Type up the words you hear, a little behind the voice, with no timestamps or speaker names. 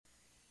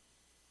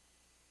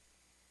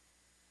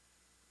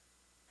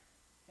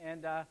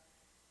And, of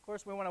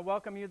course, we want to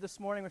welcome you this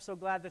morning. We're so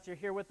glad that you're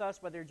here with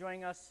us, whether you're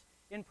joining us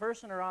in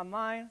person or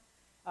online.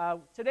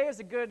 Today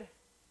is a good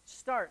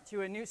start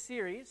to a new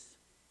series.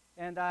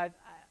 And I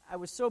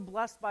was so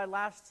blessed by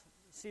last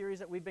series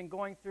that we've been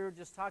going through,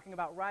 just talking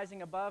about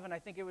rising above. And I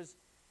think it was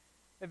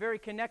very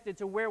connected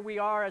to where we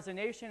are as a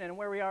nation and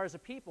where we are as a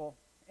people.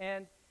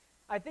 And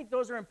I think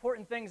those are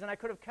important things, and I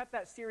could have kept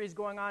that series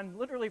going on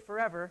literally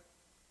forever.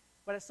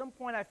 But at some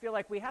point, I feel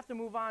like we have to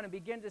move on and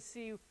begin to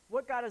see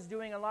what God is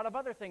doing in a lot of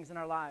other things in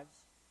our lives.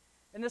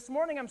 And this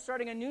morning, I'm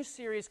starting a new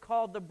series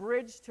called The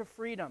Bridge to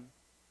Freedom.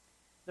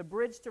 The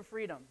Bridge to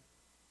Freedom.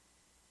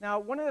 Now,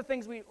 one of the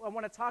things I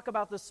want to talk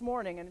about this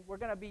morning, and we're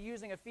going to be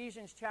using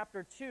Ephesians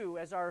chapter 2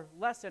 as our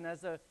lesson,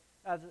 as the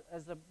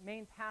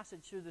main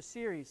passage through the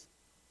series.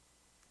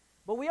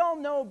 But we all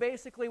know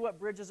basically what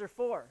bridges are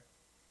for.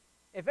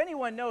 If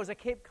anyone knows, a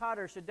Cape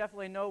Codder should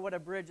definitely know what a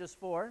bridge is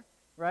for,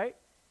 right?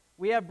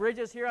 We have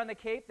bridges here on the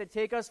Cape that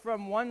take us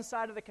from one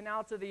side of the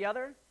canal to the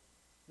other.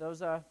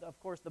 Those are, of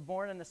course, the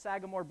Bourne and the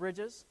Sagamore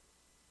bridges.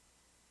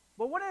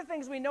 But one of the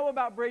things we know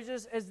about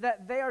bridges is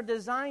that they are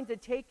designed to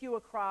take you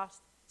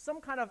across some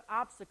kind of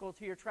obstacle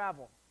to your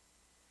travel.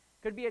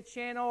 Could be a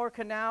channel or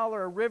canal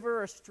or a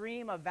river or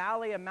stream, a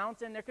valley, a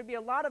mountain. There could be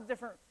a lot of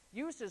different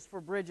uses for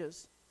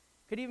bridges.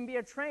 Could even be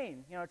a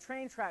train, a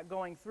train track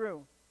going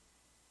through.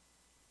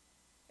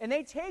 And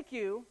they take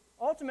you,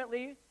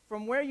 ultimately,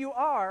 from where you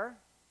are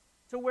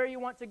to where you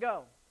want to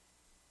go,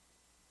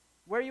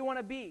 where you want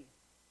to be.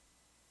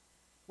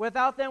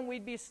 Without them,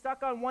 we'd be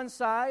stuck on one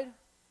side,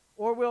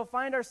 or we'll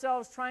find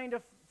ourselves trying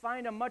to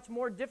find a much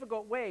more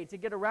difficult way to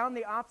get around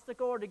the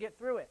obstacle or to get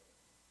through it.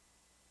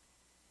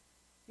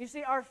 You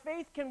see, our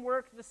faith can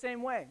work the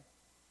same way.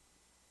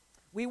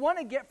 We want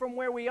to get from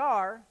where we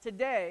are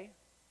today,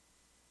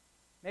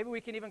 maybe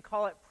we can even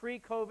call it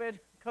pre-COVID,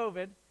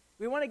 COVID.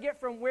 We want to get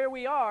from where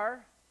we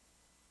are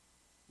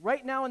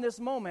right now in this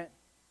moment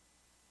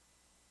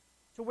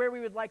to where we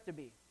would like to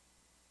be.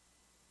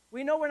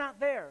 We know we're not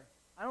there.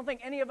 I don't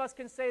think any of us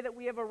can say that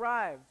we have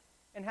arrived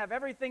and have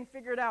everything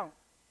figured out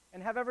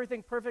and have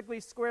everything perfectly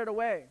squared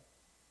away.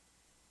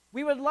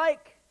 We would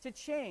like to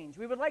change.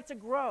 We would like to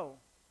grow.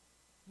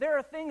 There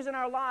are things in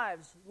our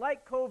lives,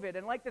 like COVID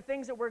and like the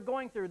things that we're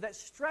going through, that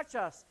stretch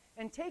us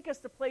and take us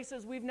to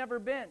places we've never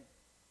been.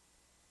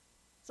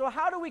 So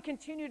how do we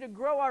continue to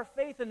grow our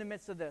faith in the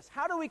midst of this?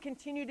 How do we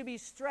continue to be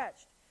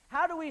stretched?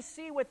 How do we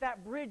see what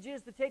that bridge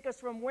is to take us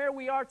from where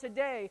we are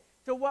today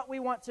to what we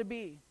want to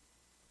be?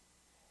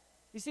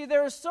 You see,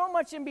 there is so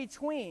much in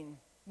between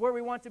where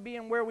we want to be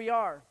and where we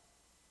are.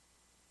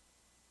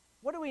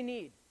 What do we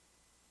need?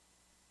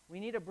 We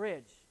need a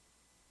bridge.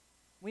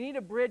 We need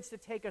a bridge to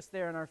take us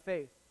there in our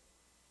faith.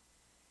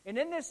 And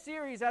in this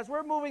series, as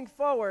we're moving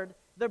forward,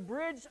 the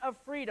bridge of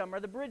freedom, or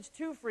the bridge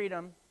to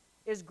freedom,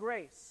 is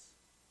grace.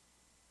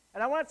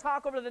 And I want to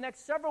talk over the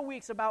next several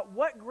weeks about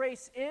what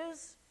grace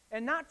is,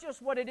 and not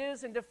just what it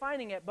is in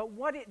defining it, but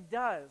what it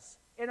does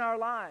in our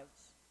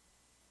lives.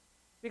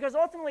 Because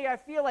ultimately, I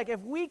feel like if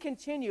we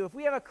continue, if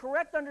we have a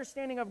correct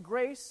understanding of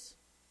grace,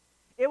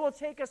 it will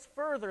take us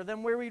further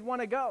than where we'd want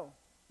to go,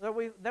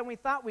 than we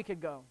thought we could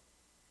go.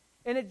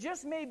 And it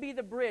just may be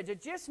the bridge.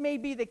 It just may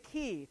be the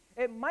key.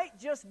 It might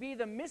just be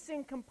the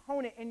missing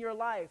component in your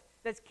life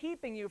that's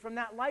keeping you from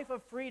that life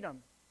of freedom.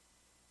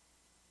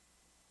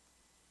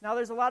 Now,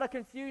 there's a lot of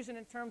confusion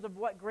in terms of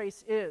what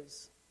grace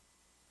is.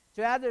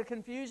 To add to the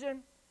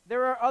confusion,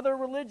 there are other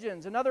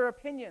religions and other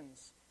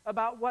opinions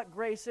about what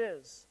grace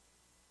is.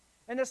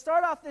 And to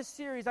start off this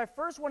series, I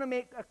first want to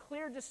make a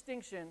clear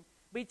distinction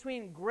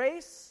between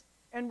grace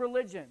and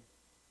religion.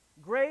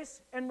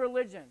 Grace and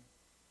religion.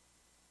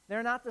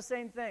 They're not the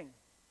same thing.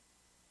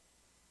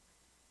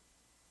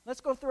 Let's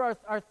go through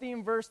our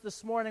theme verse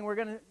this morning. We're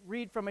going to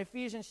read from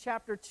Ephesians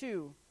chapter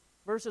 2,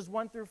 verses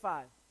 1 through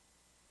 5.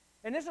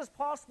 And this is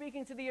Paul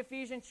speaking to the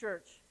Ephesian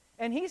church.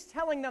 And he's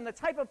telling them the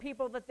type of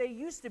people that they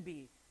used to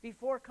be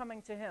before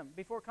coming to him,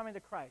 before coming to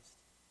Christ.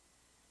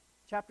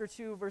 Chapter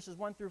 2, verses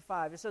 1 through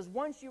 5. It says,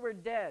 "Once you were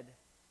dead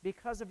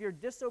because of your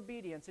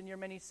disobedience and your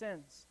many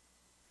sins.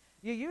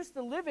 You used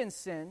to live in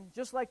sin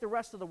just like the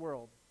rest of the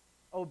world,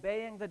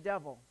 obeying the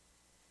devil,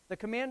 the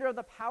commander of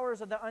the powers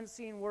of the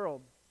unseen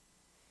world.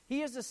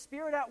 He is the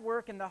spirit at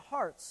work in the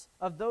hearts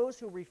of those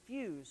who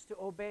refuse to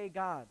obey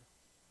God."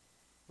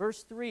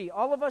 Verse 3,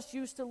 "All of us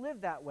used to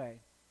live that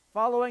way,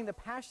 following the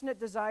passionate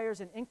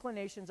desires and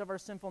inclinations of our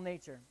sinful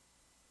nature.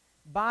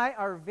 By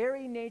our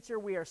very nature,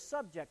 we are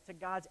subject to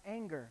God's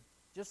anger,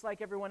 just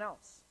like everyone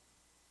else.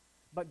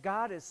 But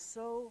God is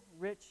so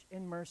rich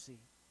in mercy,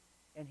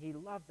 and he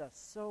loved us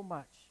so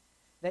much,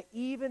 that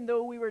even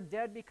though we were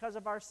dead because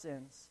of our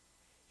sins,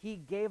 he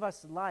gave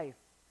us life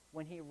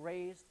when he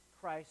raised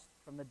Christ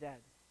from the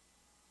dead.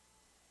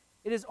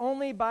 It is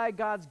only by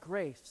God's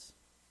grace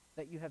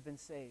that you have been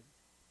saved."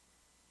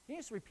 Can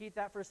you just repeat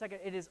that for a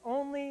second? It is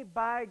only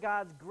by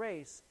God's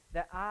grace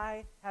that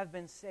I have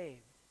been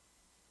saved.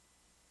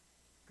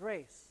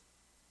 Grace.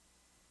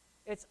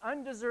 It's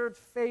undeserved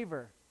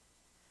favor.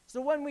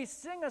 So when we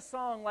sing a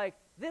song like,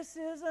 "This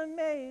is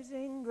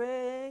amazing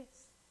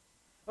grace,"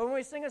 Or when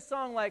we sing a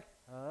song like,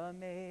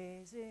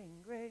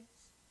 Amazing Grace,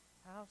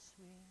 how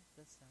sweet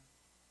the sound.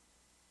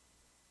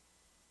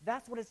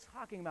 That's what it's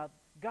talking about.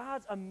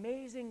 God's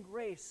amazing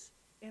grace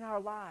in our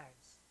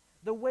lives.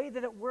 The way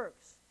that it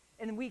works.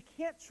 And we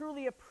can't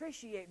truly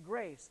appreciate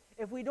grace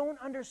if we don't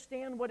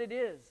understand what it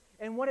is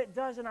and what it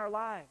does in our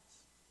lives.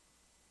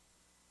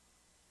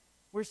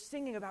 We're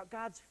singing about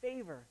God's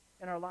favor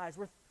in our lives.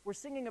 We're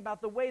singing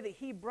about the way that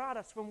He brought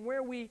us from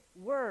where we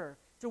were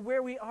to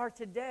where we are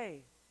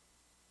today.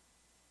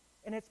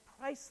 And it's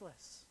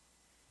priceless.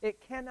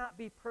 It cannot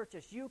be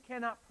purchased. You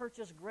cannot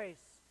purchase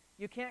grace.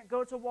 You can't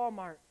go to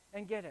Walmart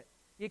and get it.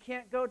 You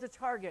can't go to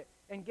Target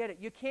and get it.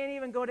 You can't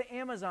even go to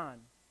Amazon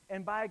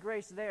and buy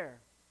grace there.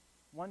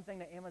 One thing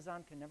that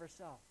Amazon can never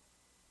sell.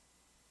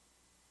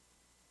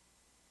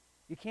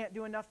 You can't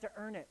do enough to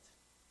earn it.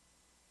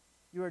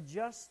 You are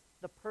just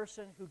the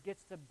person who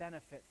gets to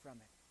benefit from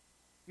it.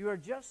 You are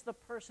just the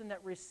person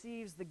that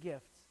receives the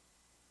gift.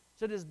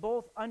 So it is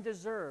both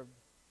undeserved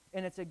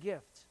and it's a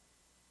gift.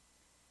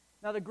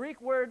 Now the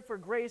Greek word for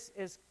grace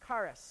is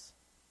charis.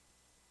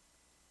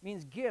 It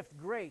means gift,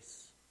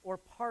 grace, or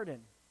pardon.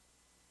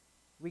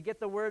 We get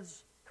the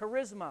words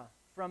charisma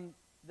from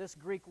this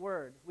Greek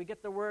word. We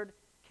get the word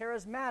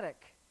charismatic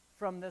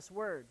from this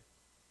word.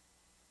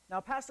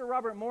 Now, Pastor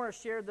Robert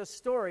Morris shared this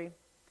story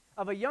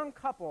of a young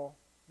couple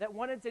that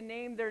wanted to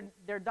name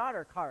their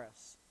daughter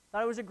Charis.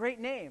 Thought it was a great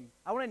name.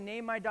 I want to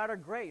name my daughter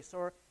Grace,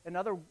 or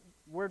another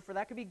word for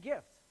that could be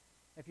gift,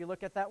 if you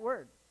look at that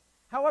word.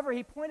 However,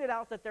 he pointed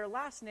out that their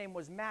last name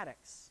was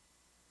Maddox.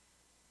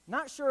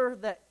 Not sure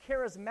that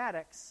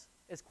charismatics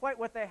is quite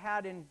what they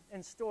had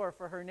in store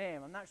for her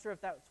name. I'm not sure if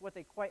that's what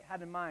they quite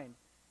had in mind.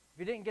 If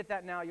you didn't get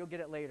that now, you'll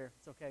get it later.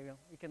 It's okay.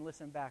 You can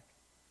listen back.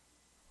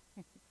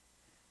 You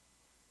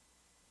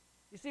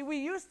see, we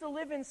used to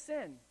live in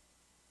sin.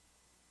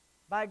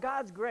 By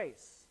God's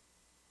grace,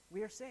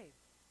 we are saved.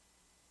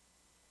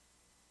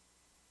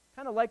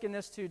 Kind of liken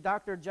this to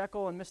Dr.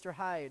 Jekyll and Mr.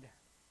 Hyde,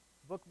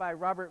 book by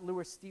Robert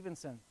Louis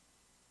Stevenson.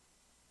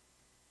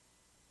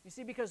 You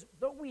see, because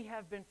though we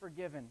have been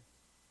forgiven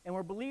and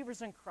we're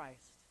believers in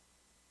Christ,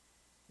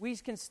 we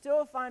can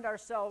still find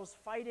ourselves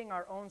fighting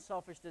our own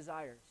selfish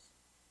desires.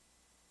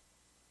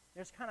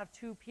 There's kind of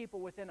two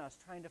people within us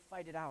trying to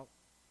fight it out.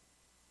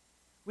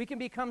 We can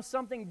become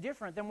something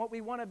different than what we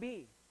want to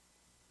be.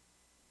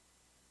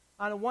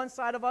 On one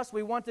side of us,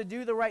 we want to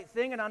do the right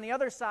thing, and on the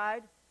other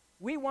side,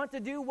 we want to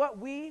do what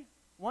we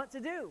want to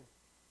do.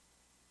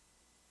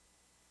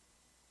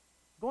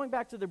 Going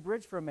back to the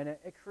bridge for a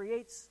minute, it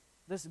creates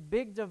this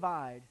big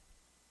divide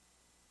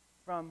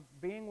from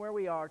being where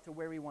we are to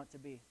where we want to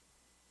be.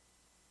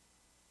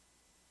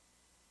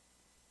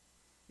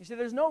 You see,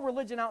 there's no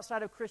religion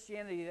outside of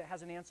Christianity that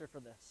has an answer for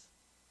this.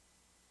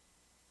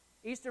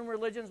 Eastern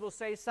religions will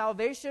say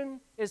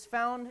salvation is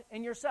found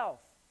in yourself.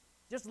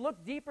 Just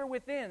look deeper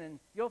within and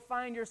you'll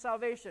find your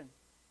salvation.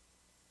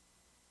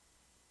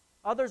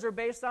 Others are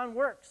based on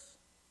works.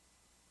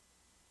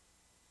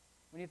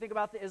 When you think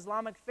about the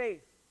Islamic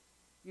faith,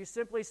 you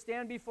simply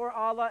stand before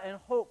Allah and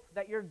hope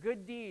that your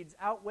good deeds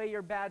outweigh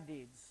your bad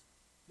deeds.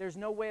 There's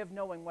no way of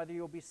knowing whether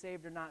you'll be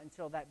saved or not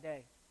until that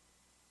day.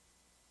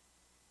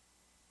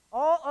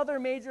 All other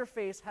major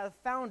faiths have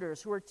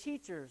founders who are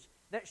teachers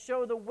that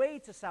show the way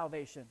to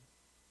salvation.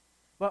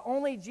 But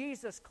only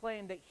Jesus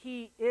claimed that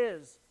He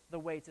is the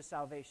way to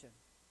salvation.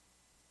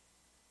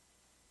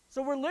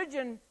 So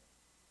religion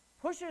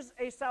pushes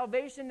a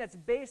salvation that's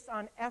based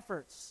on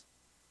efforts.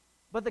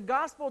 But the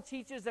gospel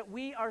teaches that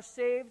we are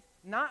saved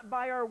not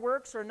by our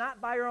works or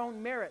not by our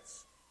own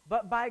merits,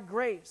 but by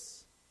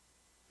grace.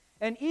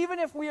 And even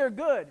if we are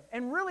good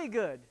and really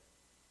good,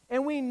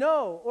 and we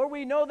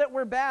know that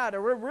we're bad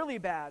or we're really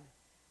bad,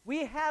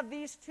 we have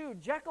these two,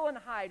 Jekyll and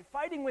Hyde,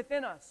 fighting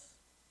within us.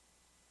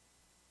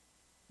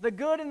 The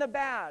good and the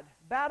bad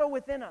battle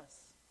within us.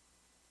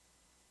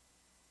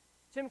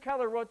 Tim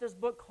Keller wrote this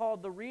book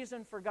called The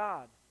Reason for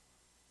God.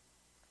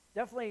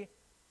 Definitely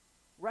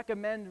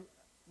recommend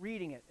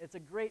reading it. It's a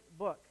great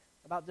book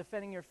about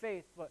defending your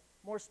faith, but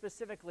more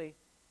specifically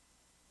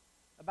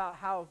about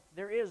how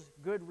there is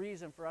good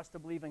reason for us to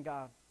believe in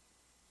God.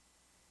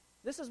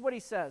 This is what he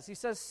says. He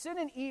says, sin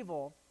and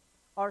evil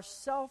are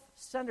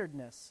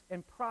self-centeredness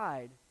and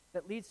pride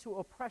that leads to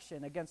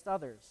oppression against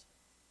others.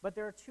 But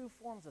there are two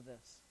forms of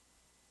this.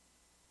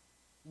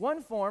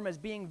 One form is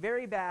being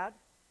very bad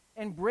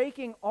and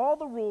breaking all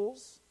the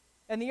rules,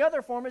 and the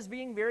other form is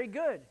being very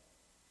good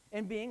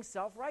and being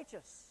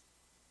self-righteous.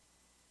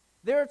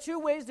 There are two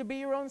ways to be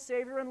your own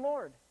Savior and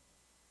Lord.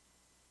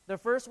 The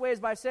first way is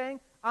by saying,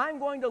 I'm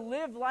going to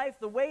live life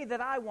the way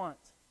that I want.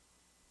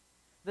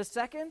 The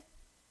second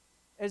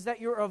is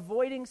that you're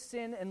avoiding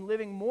sin and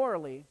living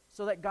morally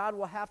so that God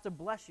will have to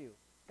bless you.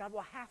 God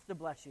will have to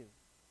bless you.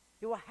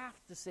 He will have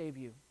to save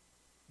you.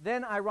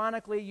 Then,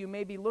 ironically, you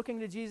may be looking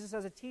to Jesus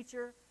as a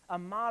teacher, a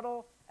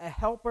model, a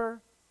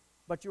helper,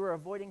 but you are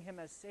avoiding Him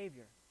as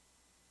Savior.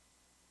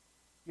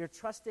 You're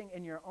trusting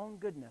in your own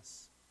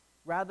goodness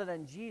rather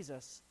than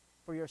Jesus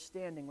for your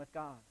standing with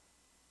God.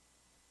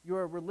 You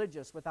are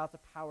religious without the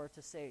power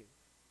to save.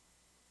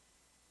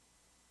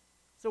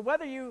 So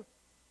whether you're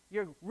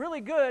really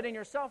good and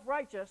you're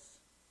self-righteous,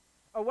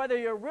 or whether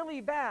you're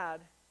really bad,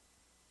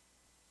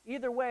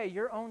 either way,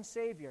 your own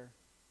Savior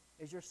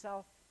is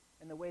yourself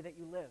and the way that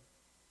you live.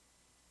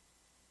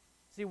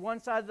 See, one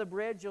side of the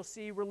bridge, you'll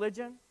see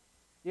religion.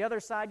 The other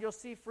side, you'll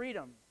see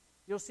freedom.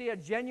 You'll see a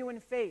genuine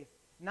faith,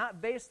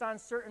 not based on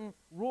certain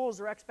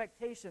rules or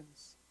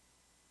expectations.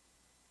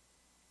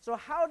 So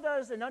how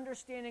does an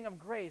understanding of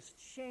grace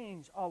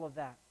change all of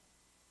that?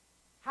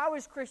 How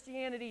is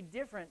Christianity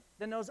different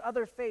than those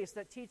other faiths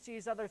that teach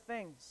these other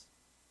things?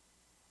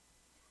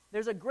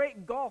 There's a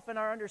great gulf in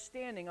our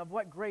understanding of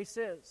what grace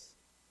is.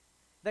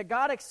 That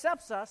God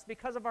accepts us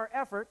because of our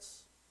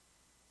efforts,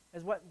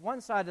 is what one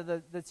side of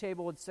the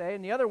table would say,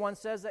 and the other one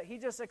says that he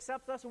just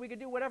accepts us and we can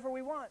do whatever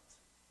we want.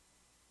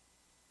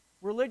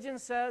 Religion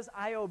says,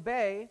 I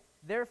obey,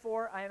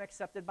 therefore I am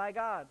accepted by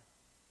God.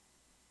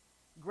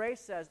 Grace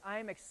says, I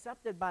am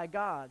accepted by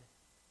God,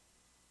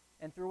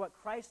 and through what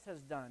Christ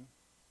has done,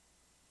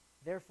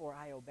 therefore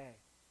I obey.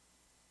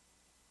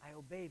 I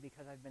obey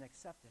because I've been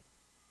accepted.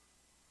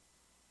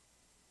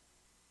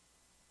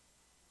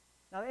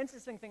 Now, the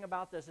interesting thing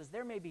about this is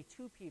there may be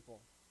two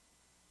people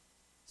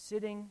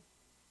sitting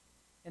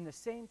in the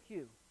same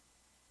pew,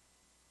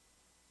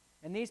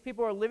 and these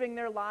people are living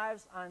their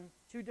lives on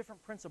two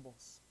different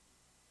principles.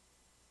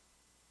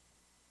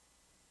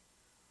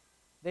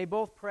 They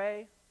both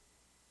pray.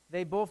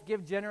 They both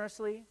give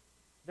generously.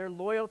 They're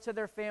loyal to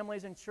their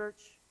families and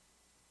church,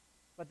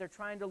 but they're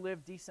trying to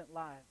live decent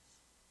lives.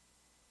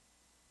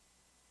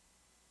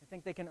 They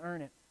think they can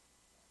earn it.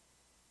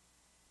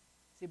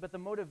 See, but the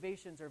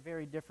motivations are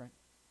very different.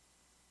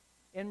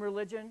 In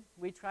religion,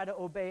 we try to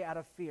obey out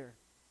of fear.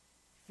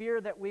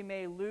 Fear that we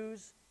may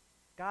lose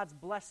God's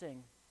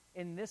blessing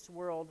in this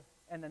world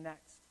and the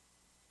next.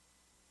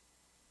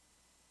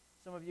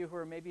 Some of you who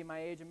are maybe my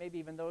age, and maybe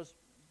even those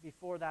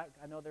before that,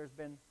 I know there's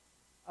been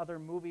other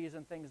movies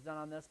and things done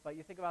on this, but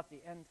you think about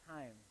the end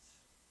times.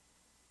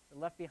 The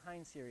Left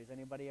Behind series.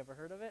 Anybody ever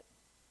heard of it?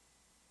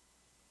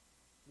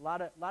 A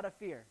lot of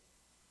fear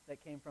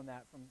that came from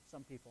that from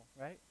some people,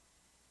 right?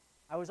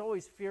 I was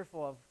always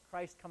fearful of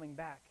Christ coming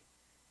back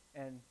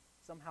and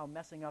somehow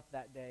messing up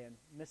that day and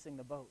missing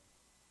the boat,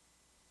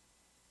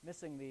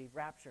 missing the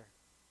rapture.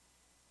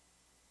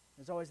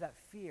 There's always that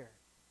fear.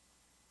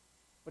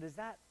 But is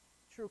that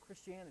true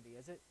Christianity?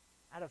 Is it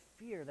out of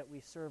fear that we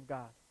serve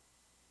God?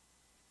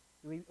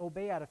 Do we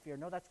obey out of fear?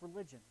 No, that's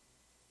religion.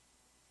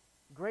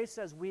 Grace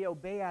says we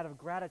obey out of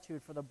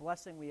gratitude for the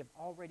blessing we have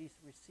already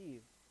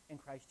received in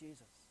Christ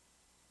Jesus.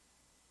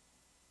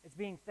 It's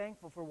being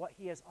thankful for what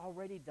he has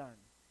already done,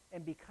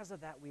 and because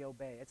of that we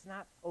obey. It's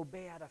not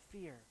obey out of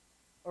fear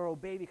or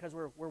obey because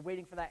we're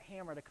waiting for that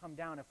hammer to come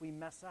down if we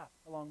mess up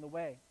along the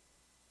way.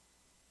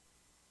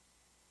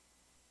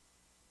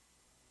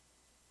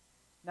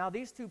 Now,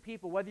 these two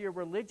people, whether you're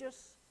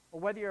religious or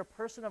whether you're a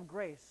person of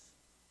grace,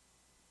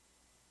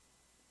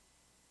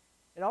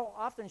 it all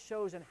often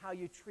shows in how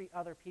you treat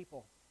other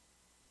people,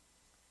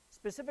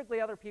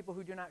 specifically other people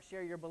who do not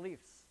share your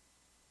beliefs.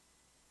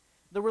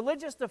 The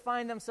religious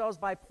define themselves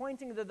by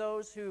pointing to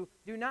those who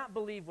do not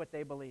believe what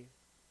they believe.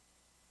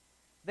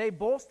 They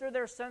bolster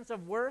their sense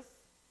of worth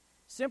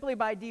simply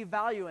by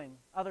devaluing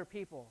other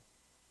people,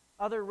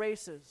 other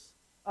races,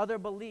 other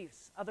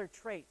beliefs, other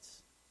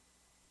traits.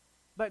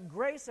 But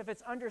grace, if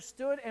it's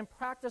understood and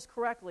practiced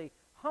correctly,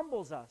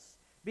 humbles us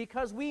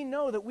because we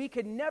know that we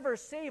could never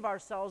save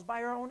ourselves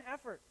by our own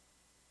effort.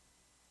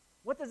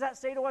 What does that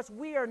say to us?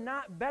 We are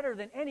not better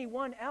than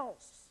anyone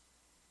else.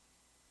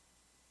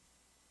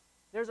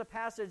 There's a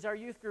passage, our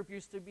youth group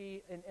used to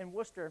be in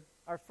Worcester.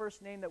 Our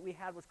first name that we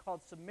had was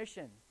called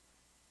Submission.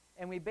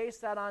 And we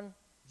based that on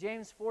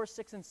James 4,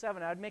 6, and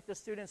 7. I'd make the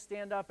students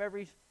stand up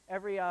every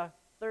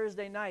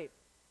Thursday night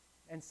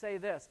and say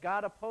this: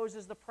 God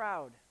opposes the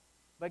proud,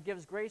 but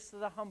gives grace to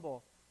the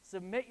humble.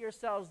 Submit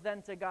yourselves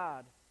then to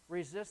God.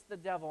 Resist the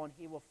devil, and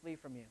he will flee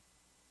from you.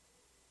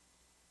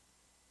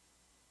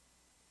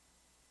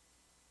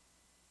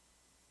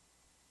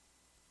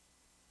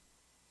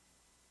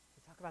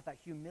 We talk about that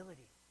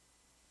humility.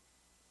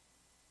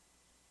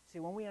 See,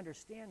 when we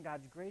understand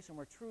God's grace and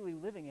we're truly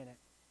living in it,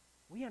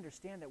 we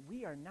understand that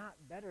we are not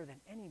better than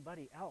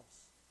anybody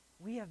else.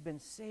 We have been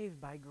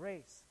saved by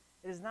grace.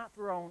 It is not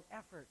through our own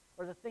effort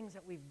or the things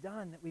that we've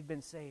done that we've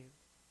been saved.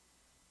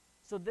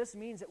 So this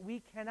means that we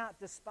cannot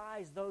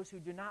despise those who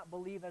do not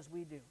believe as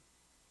we do.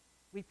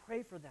 We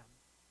pray for them.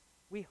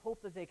 We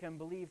hope that they can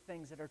believe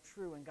things that are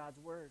true in God's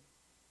word.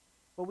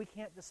 But we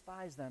can't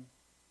despise them.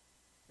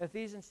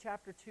 Ephesians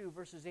chapter 2,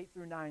 verses 8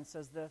 through 9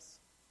 says this.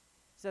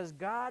 It says,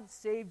 God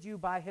saved you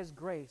by his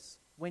grace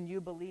when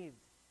you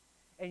believed.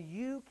 And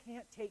you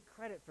can't take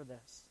credit for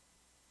this.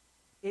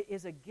 It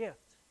is a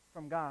gift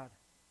from God.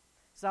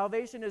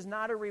 Salvation is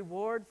not a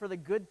reward for the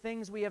good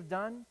things we have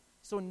done,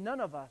 so none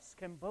of us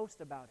can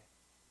boast about it.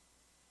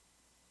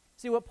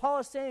 See, what Paul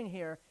is saying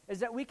here is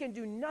that we can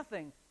do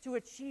nothing to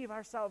achieve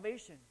our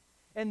salvation.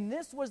 And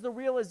this was the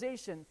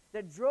realization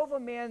that drove a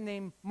man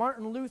named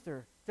Martin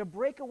Luther to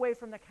break away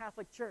from the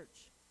Catholic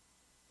Church.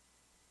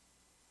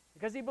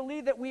 because he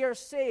believed that we are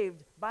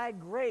saved by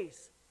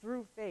grace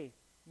through faith,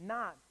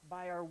 not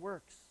by our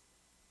works,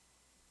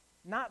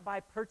 not by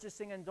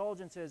purchasing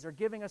indulgences or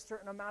giving a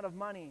certain amount of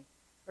money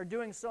or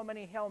doing so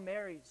many Hail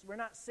Marys. We're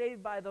not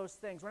saved by those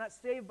things. We're not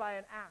saved by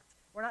an act.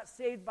 We're not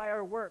saved by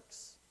our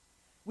works.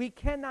 We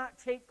cannot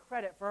take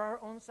credit for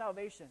our own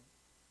salvation.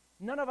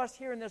 None of us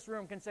here in this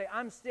room can say,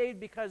 I'm saved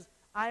because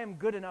I am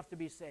good enough to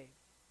be saved.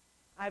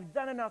 I've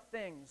done enough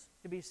things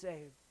to be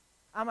saved.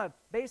 I'm a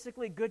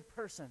basically good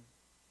person.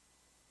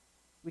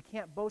 We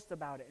can't boast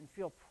about it and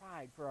feel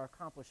pride for our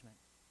accomplishment.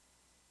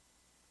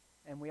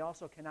 And we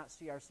also cannot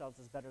see ourselves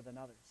as better than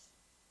others.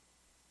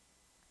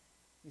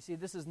 You see,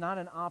 this is not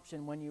an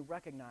option when you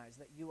recognize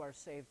that you are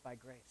saved by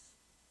grace.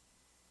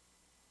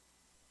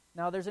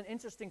 Now, there's an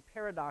interesting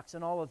paradox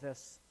in all of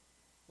this,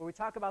 where we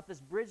talk about this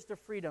bridge to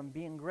freedom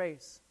being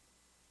grace.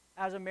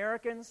 As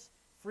Americans,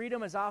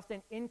 freedom is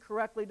often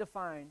incorrectly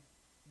defined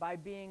by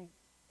being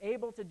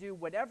able to do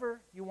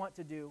whatever you want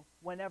to do,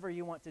 whenever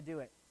you want to do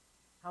it.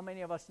 How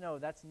many of us know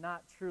that's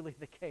not truly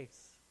the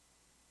case?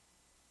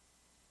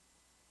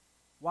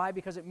 Why?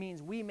 Because it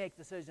means we make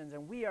decisions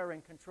and we are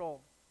in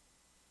control.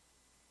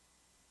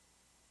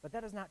 But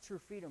that is not true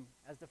freedom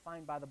as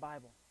defined by the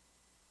Bible.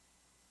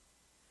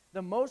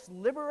 The most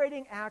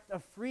liberating act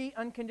of free,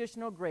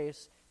 unconditional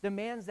grace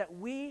demands that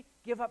we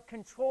give up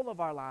control of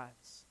our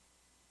lives.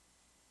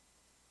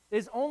 It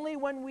is only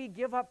when we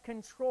give up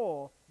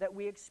control that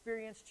we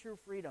experience true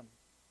freedom.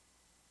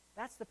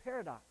 That's the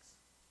paradox.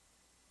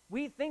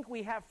 We think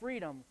we have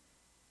freedom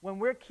when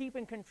we're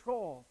keeping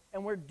control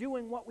and we're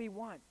doing what we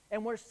want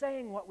and we're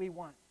saying what we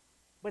want.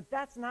 But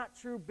that's not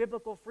true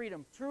biblical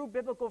freedom. True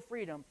biblical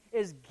freedom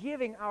is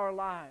giving our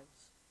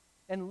lives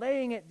and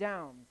laying it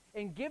down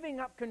and giving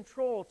up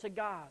control to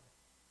God.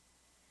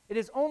 It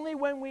is only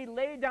when we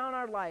lay down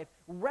our life,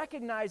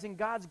 recognizing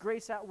God's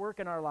grace at work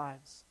in our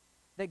lives,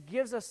 that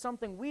gives us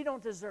something we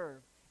don't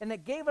deserve and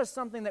that gave us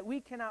something that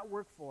we cannot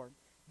work for,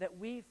 that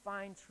we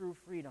find true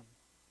freedom.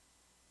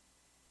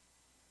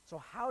 So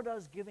how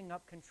does giving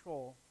up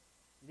control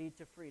lead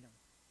to freedom?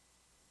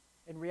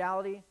 In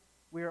reality,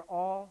 we are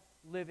all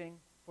living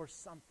for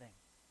something.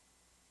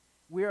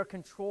 We are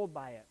controlled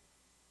by it.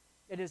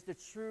 It is the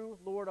true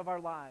Lord of our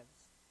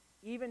lives.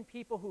 Even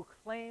people who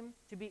claim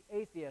to be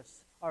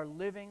atheists are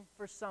living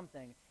for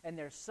something, and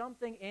there's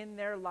something in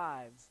their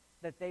lives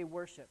that they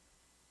worship.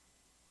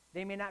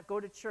 They may not go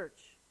to church.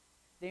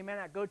 They may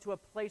not go to a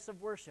place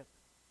of worship,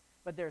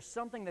 but there's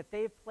something that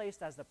they've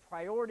placed as the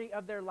priority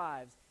of their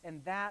lives,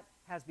 and that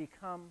has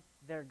become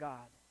their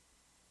God.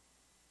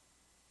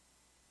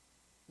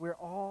 We're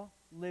all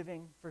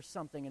living for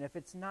something, and if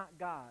it's not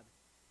God,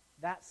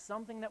 that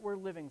something that we're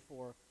living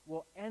for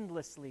will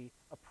endlessly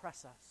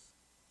oppress us.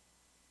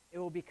 It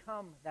will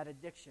become that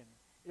addiction.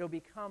 It will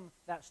become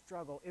that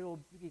struggle. It will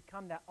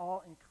become that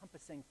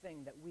all-encompassing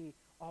thing that we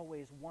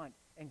always want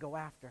and go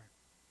after.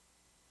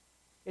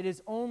 It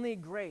is only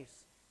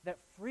grace that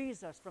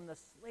frees us from the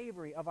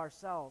slavery of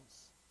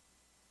ourselves,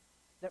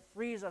 that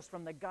frees us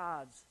from the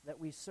gods that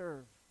we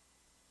serve.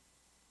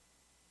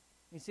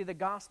 You see, the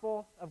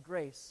gospel of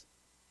grace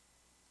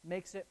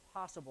makes it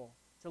possible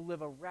to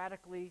live a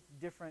radically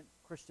different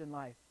Christian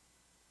life.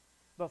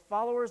 But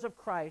followers of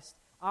Christ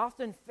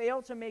often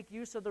fail to make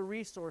use of the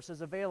resources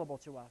available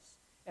to us,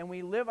 and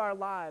we live our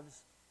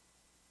lives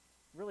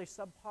really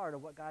subpar to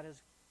what God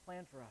has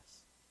planned for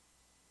us.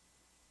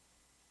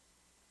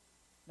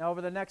 Now,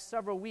 over the next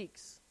several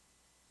weeks,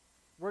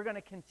 we're going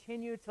to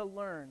continue to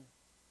learn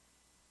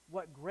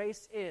what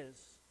grace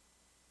is,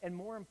 and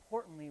more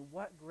importantly,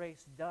 what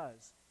grace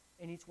does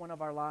in each one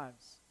of our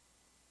lives.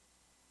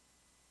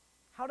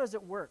 How does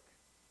it work?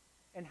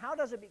 And how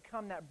does it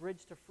become that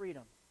bridge to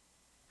freedom?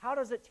 How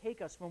does it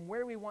take us from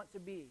where we want to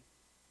be,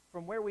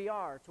 from where we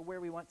are to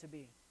where we want to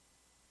be?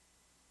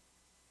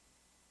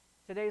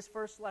 Today's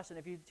first lesson,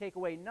 if you take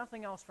away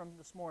nothing else from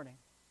this morning,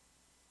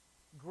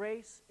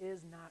 grace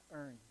is not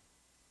earned.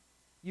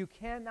 You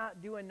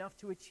cannot do enough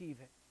to achieve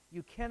it.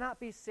 You cannot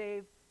be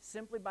saved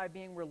simply by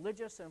being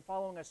religious and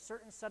following a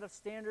certain set of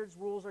standards,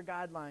 rules, or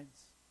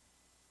guidelines.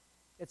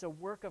 It's a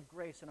work of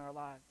grace in our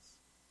lives.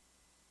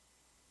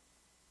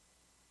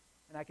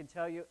 And I can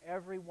tell you,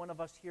 every one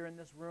of us here in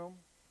this room,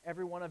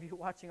 every one of you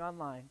watching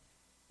online,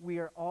 we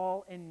are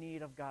all in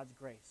need of God's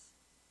grace.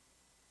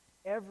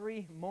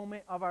 Every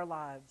moment of our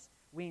lives,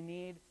 we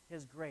need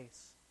His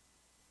grace.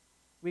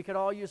 We could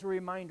all use a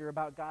reminder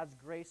about God's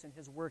grace and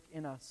His work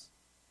in us.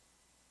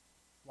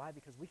 Why?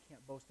 Because we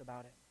can't boast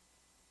about it.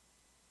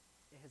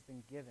 It has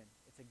been given.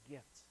 It's a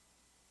gift.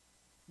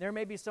 There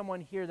may be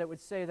someone here that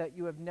would say that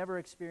you have never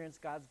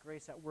experienced God's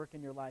grace at work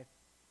in your life,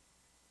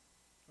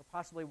 or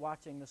possibly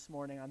watching this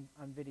morning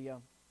on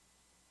video.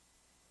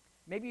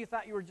 Maybe you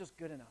thought you were just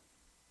good enough.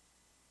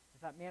 You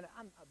thought, man,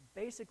 I'm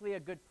basically a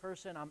good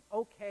person. I'm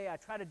okay. I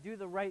try to do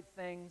the right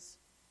things.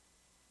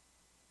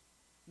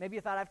 Maybe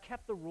you thought, I've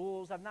kept the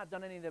rules. I've not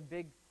done any of the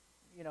big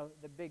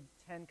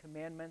 10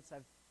 commandments.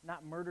 I've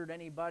not murdered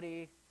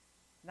anybody,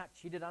 not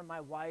cheated on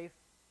my wife.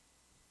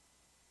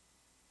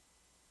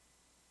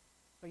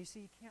 But you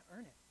see, you can't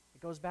earn it. It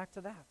goes back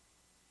to that.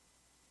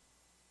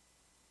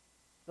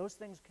 those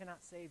things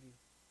cannot save you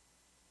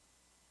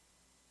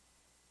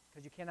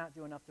because you cannot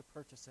do enough to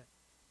purchase it.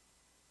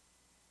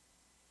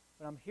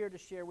 But I'm here to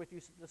share with you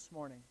this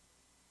morning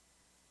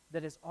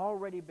that has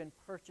already been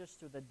purchased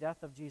through the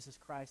death of Jesus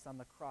Christ on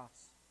the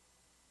cross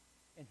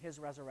and his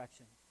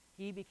resurrection.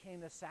 He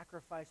became the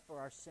sacrifice for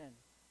our sin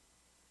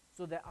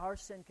so that our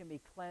sin can be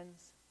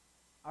cleansed,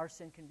 our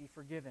sin can be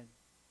forgiven,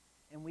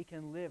 and we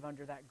can live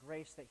under that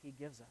grace that he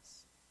gives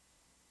us.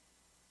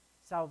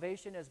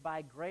 Salvation is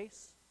by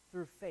grace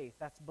through faith.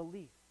 That's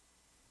belief.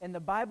 And the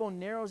Bible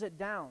narrows it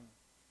down.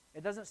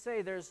 It doesn't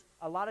say there's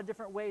a lot of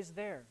different ways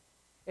there.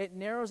 It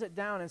narrows it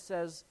down and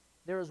says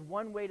there is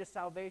one way to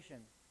salvation,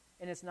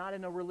 and it's not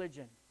in a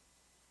religion.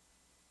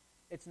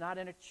 It's not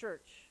in a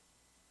church.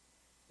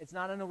 It's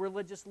not in a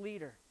religious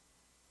leader.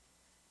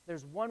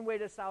 There's one way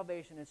to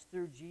salvation. It's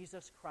through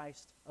Jesus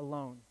Christ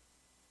alone.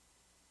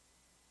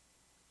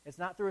 It's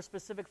not through a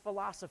specific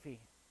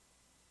philosophy.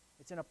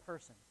 It's in a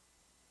person.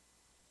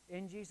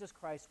 In Jesus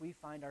Christ, we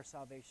find our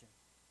salvation.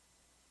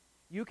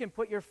 You can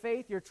put your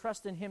faith, your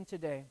trust in him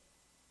today,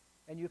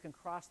 and you can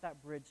cross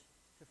that bridge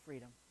to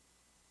freedom.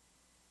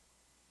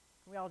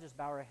 Can we all just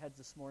bow our heads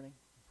this morning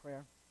in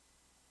prayer?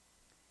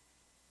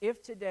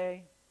 If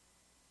today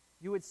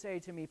you would say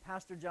to me,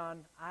 Pastor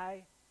John,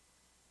 I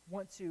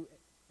want to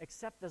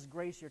accept this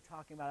grace you're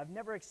talking about. I've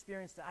never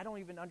experienced it. I don't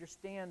even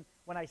understand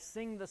when I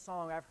sing the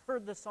song. I've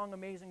heard the song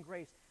Amazing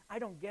Grace. I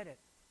don't get it.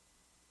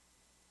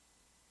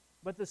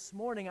 But this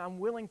morning, I'm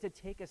willing to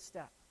take a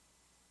step.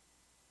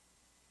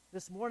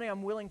 This morning,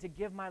 I'm willing to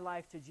give my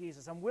life to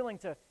Jesus. I'm willing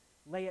to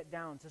lay it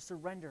down, to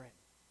surrender it.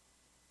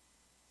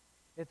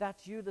 If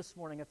that's you this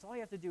morning, that's all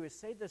you have to do is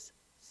say this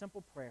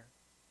simple prayer.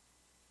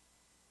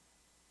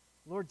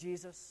 Lord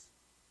Jesus,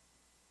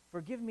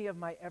 forgive me of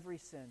my every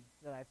sin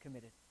that I've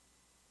committed.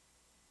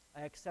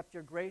 I accept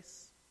your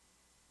grace.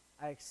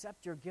 I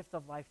accept your gift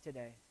of life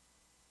today.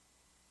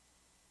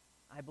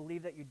 I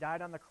believe that you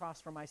died on the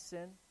cross for my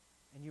sin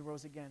and you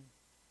rose again.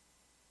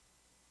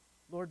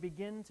 Lord,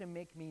 begin to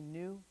make me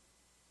new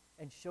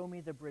and show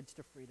me the bridge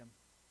to freedom.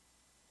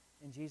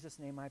 In Jesus'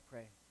 name I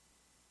pray.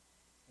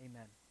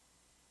 Amen.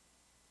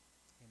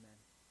 Amen.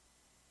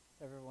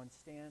 Let's everyone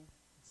stand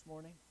this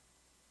morning.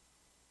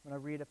 I'm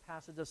going to read a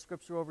passage of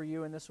Scripture over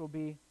you, and this will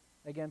be,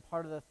 again,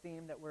 part of the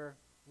theme that we're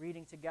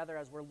reading together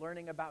as we're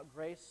learning about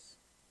grace,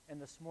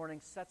 and this morning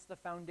sets the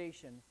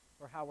foundation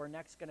for how we're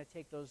next going to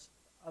take those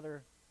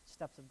other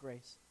steps of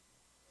grace.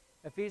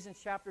 Ephesians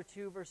chapter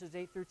 2, verses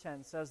 8 through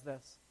 10 says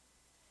this: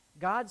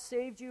 God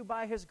saved you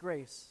by his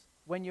grace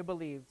when you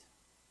believed,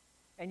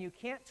 and you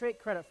can't take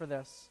credit for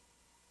this.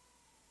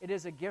 It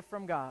is a gift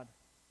from God.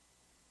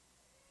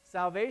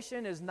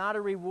 Salvation is not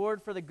a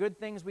reward for the good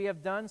things we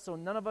have done, so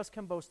none of us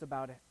can boast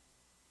about it.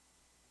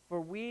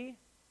 For we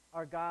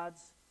are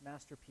God's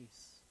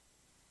masterpiece.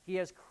 He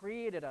has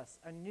created us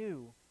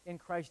anew in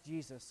Christ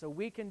Jesus, so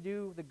we can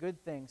do the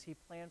good things he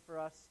planned for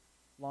us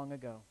long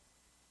ago.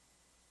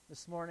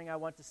 This morning I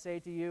want to say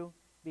to you,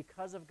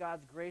 because of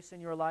God's grace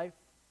in your life,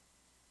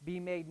 be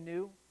made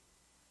new,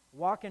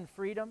 walk in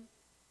freedom,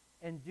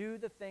 and do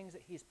the things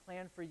that he's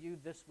planned for you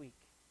this week.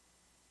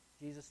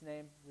 In Jesus'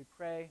 name we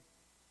pray.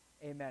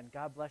 Amen.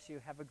 God bless you.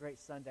 Have a great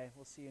Sunday.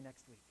 We'll see you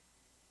next week.